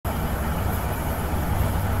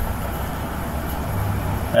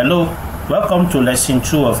Hello, welcome to lesson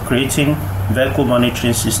 2 of creating vehicle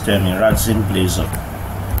monitoring system in RADZEN Blazor.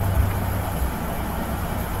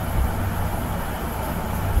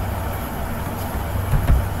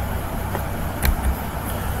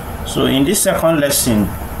 So in this second lesson,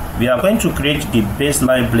 we are going to create the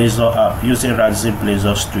baseline Blazor app using RADZEN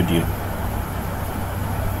Blazor Studio.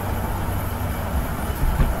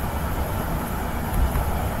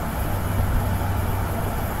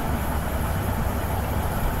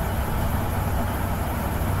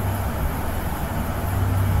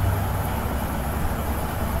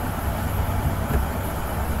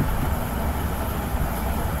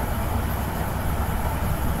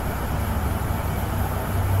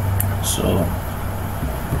 So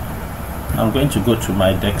I'm going to go to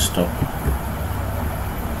my desktop.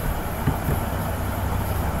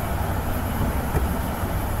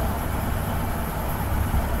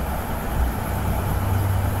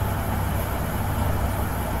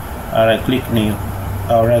 I'll right click new.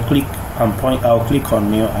 I'll right click and point. I'll click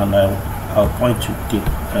on new and I'll point to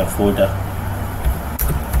the folder.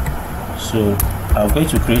 So I'm going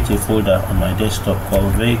to create a folder on my desktop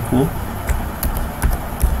called vehicle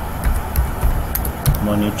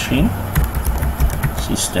monitoring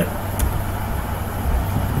system.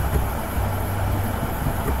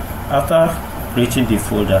 After creating the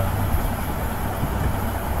folder,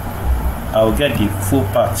 I'll get the full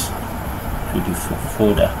path to the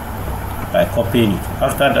folder by copying it.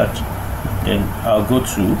 After that, then I'll go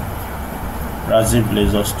to RADZEN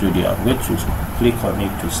Blazor Studio. I'm going to click on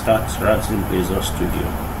it to start RADZEN Blazor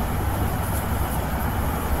Studio.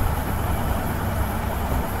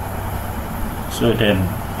 So then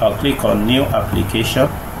I'll click on new application.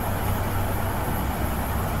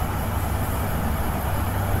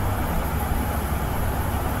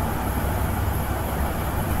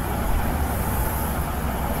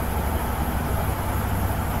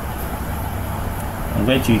 I'm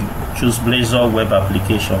going to choose Blazor web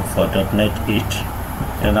application for .NET 8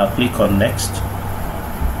 and I'll click on next.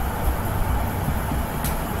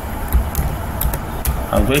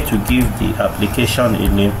 I'm going to give the application a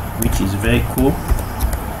name, which is vehicle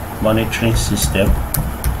monitoring system.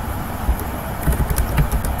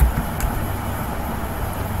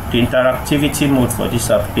 The interactivity mode for this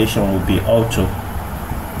application will be auto.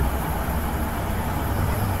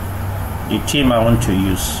 The theme I want to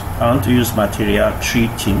use material tree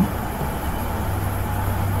theme.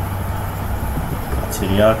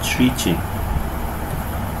 Material tree theme.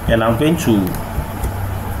 And I'm going to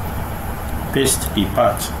paste the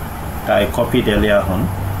part that I copied earlier on.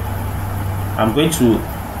 I'm going to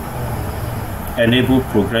enable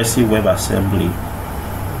progressive web assembly,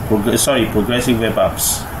 progressive web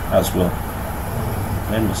apps as well.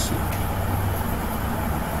 Let me see.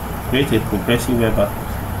 Create a progressive web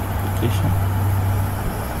application.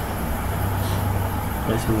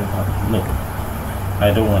 Progressive web app. No,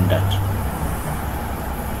 I don't want that.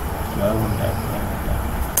 Do I want that?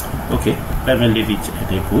 Okay, let me leave it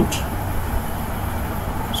enabled.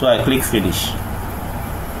 So I click finish.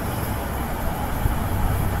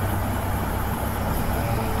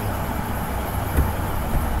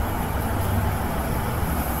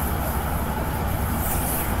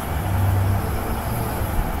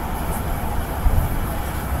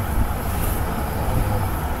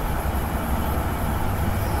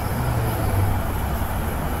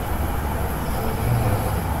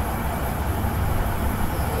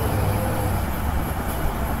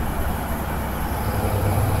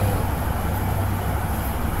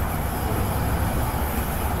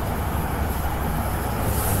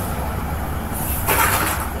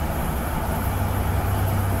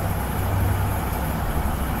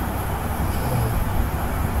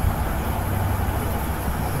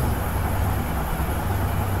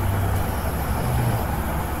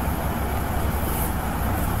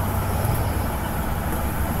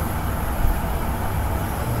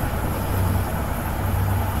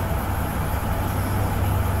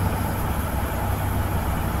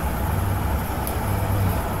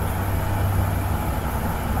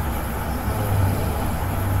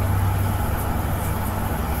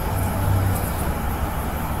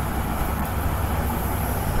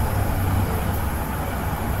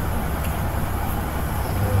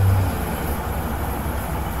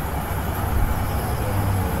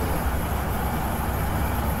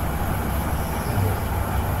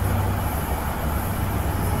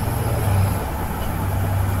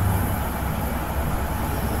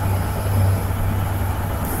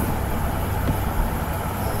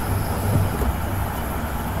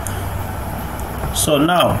 So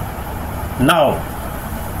now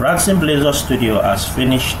RADZEN Blazor Studio has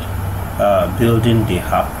finished building the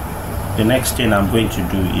app. the next thing I'm going to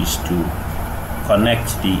do is to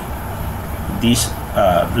connect this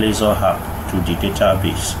Blazor app to the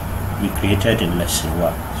database we created in lesson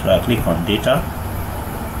 1. So I click on data,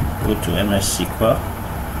 go to MS SQL,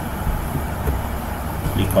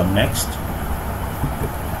 click on next,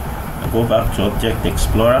 I go back to Object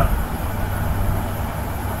Explorer.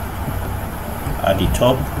 At the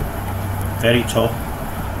top, very top,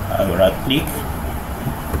 I will right click,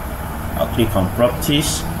 I'll click on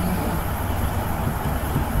properties,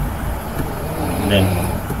 then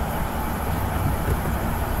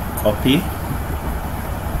copy.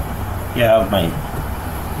 Here I have my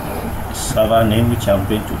server name, which I'm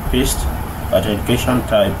going to paste. Authentication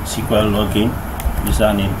type SQL login,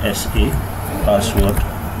 username SA, password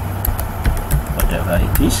whatever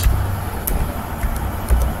it is.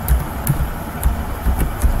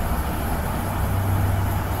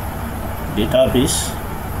 Database,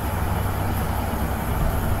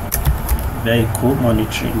 vehicle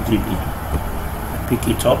monitoring DB, pick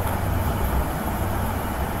it up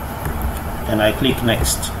and I click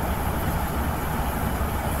next.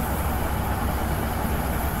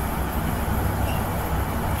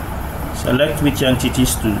 Select which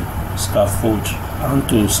entities to scaffold. I want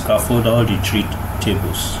to scaffold all the 3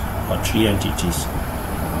 tables or 3 entities.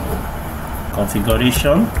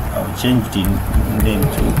 Configuration, I'll change the name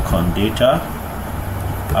to CONDATA.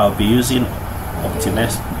 I'll be using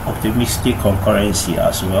optimistic concurrency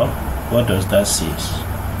as well. What does that say?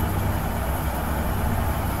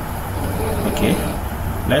 Okay,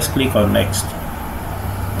 let's click on next.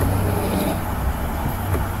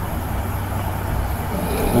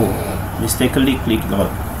 Oh, mistakenly clicked on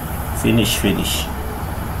finish.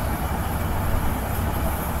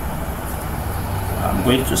 I'm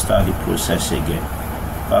going to start the process again.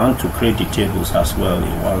 I want to create the tables as well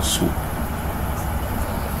in one swoop.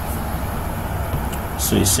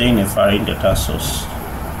 So it's saying a foreign data source.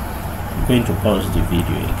 I'm going to pause the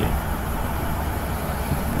video again.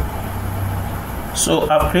 So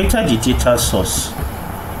I've created the data source,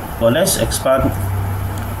 but let's expand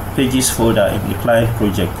pages folder in the client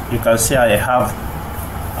project. You can see I have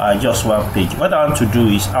just one page. What I want to do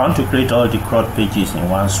is I want to create all the CRUD pages in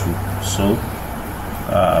one swoop. So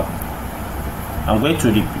I'm going to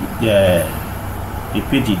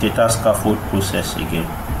repeat the data scaffold process again.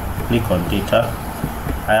 Click on data.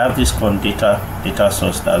 I have this data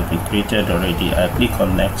source that has been created already. I click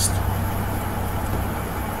on next.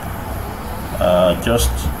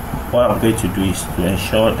 Just what I'm going to do is to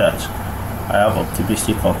ensure that I have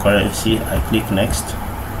optimistic concurrency. I click next.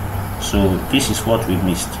 So this is what we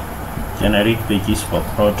missed. Generate pages for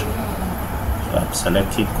CRUD. So I'm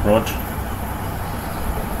selecting CRUD.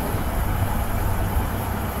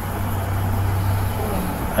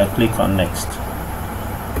 I click on next.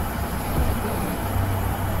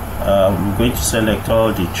 I'm going to select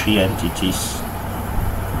all the 3 entities,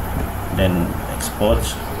 then export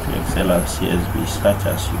to Excel and CSV such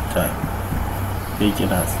as you type. Paging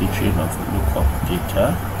and filtering of lookup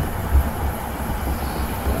data.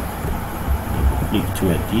 Click to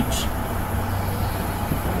edit.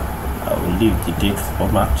 I will leave the date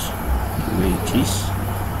format the way it is.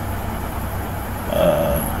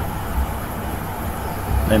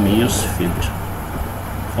 Let me use field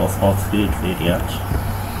for field variant.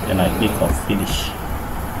 Then I click on finish.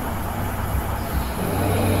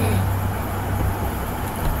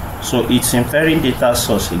 So it's inferring data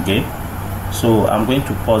source again. So I'm going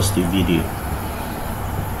to pause the video.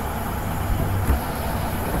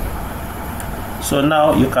 So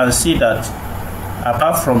now you can see that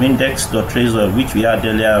apart from index.razor, which we had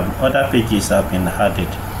earlier, other pages have been added.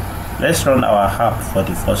 Let's run our app for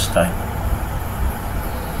the first time.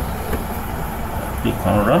 Click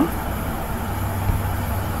on run.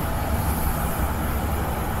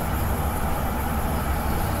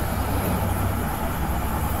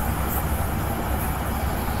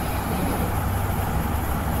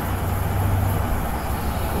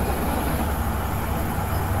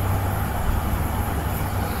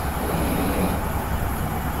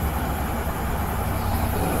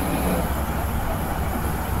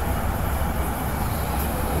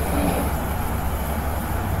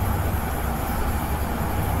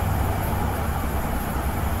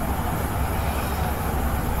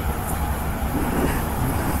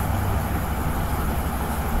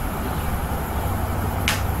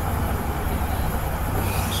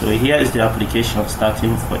 So here is the application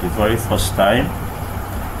starting for the very first time.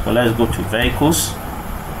 So let's go to vehicles.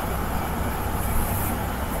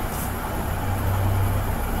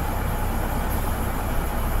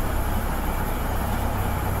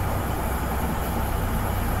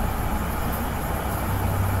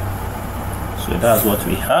 So that's what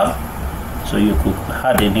we have. So you could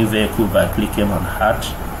add a new vehicle by clicking on add,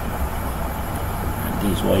 and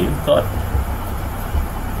this is what you've got.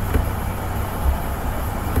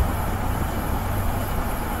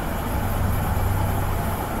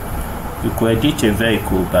 You could edit a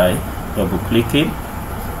vehicle by double clicking,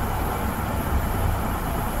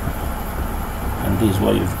 and this is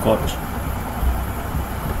what you've got.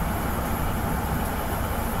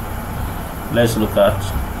 Let's look at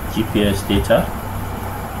GPS data.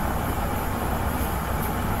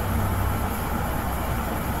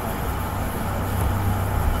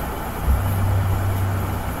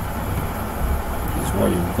 This is what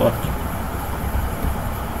you've got.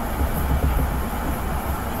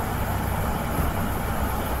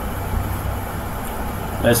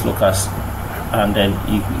 Let's look at, and then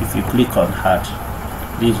if you click on add,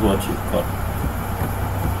 this is what you've got.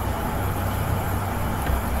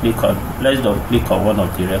 Let's double click on one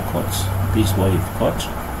of the records. This is what you've got.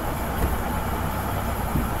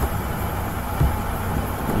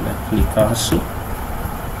 Let's click cancel.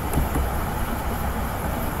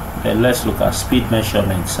 Then let's look at speed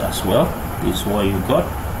measurements as well. This is what you got.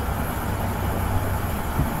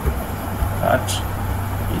 Add.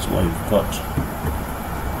 This is what you've got.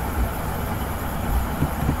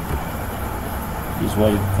 This is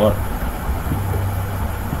what you've got.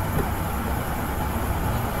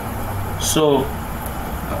 So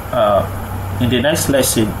in the next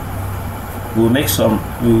lesson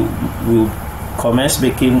we'll commence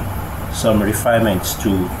making some refinements to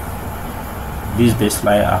this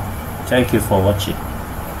baseline app. Thank you for watching.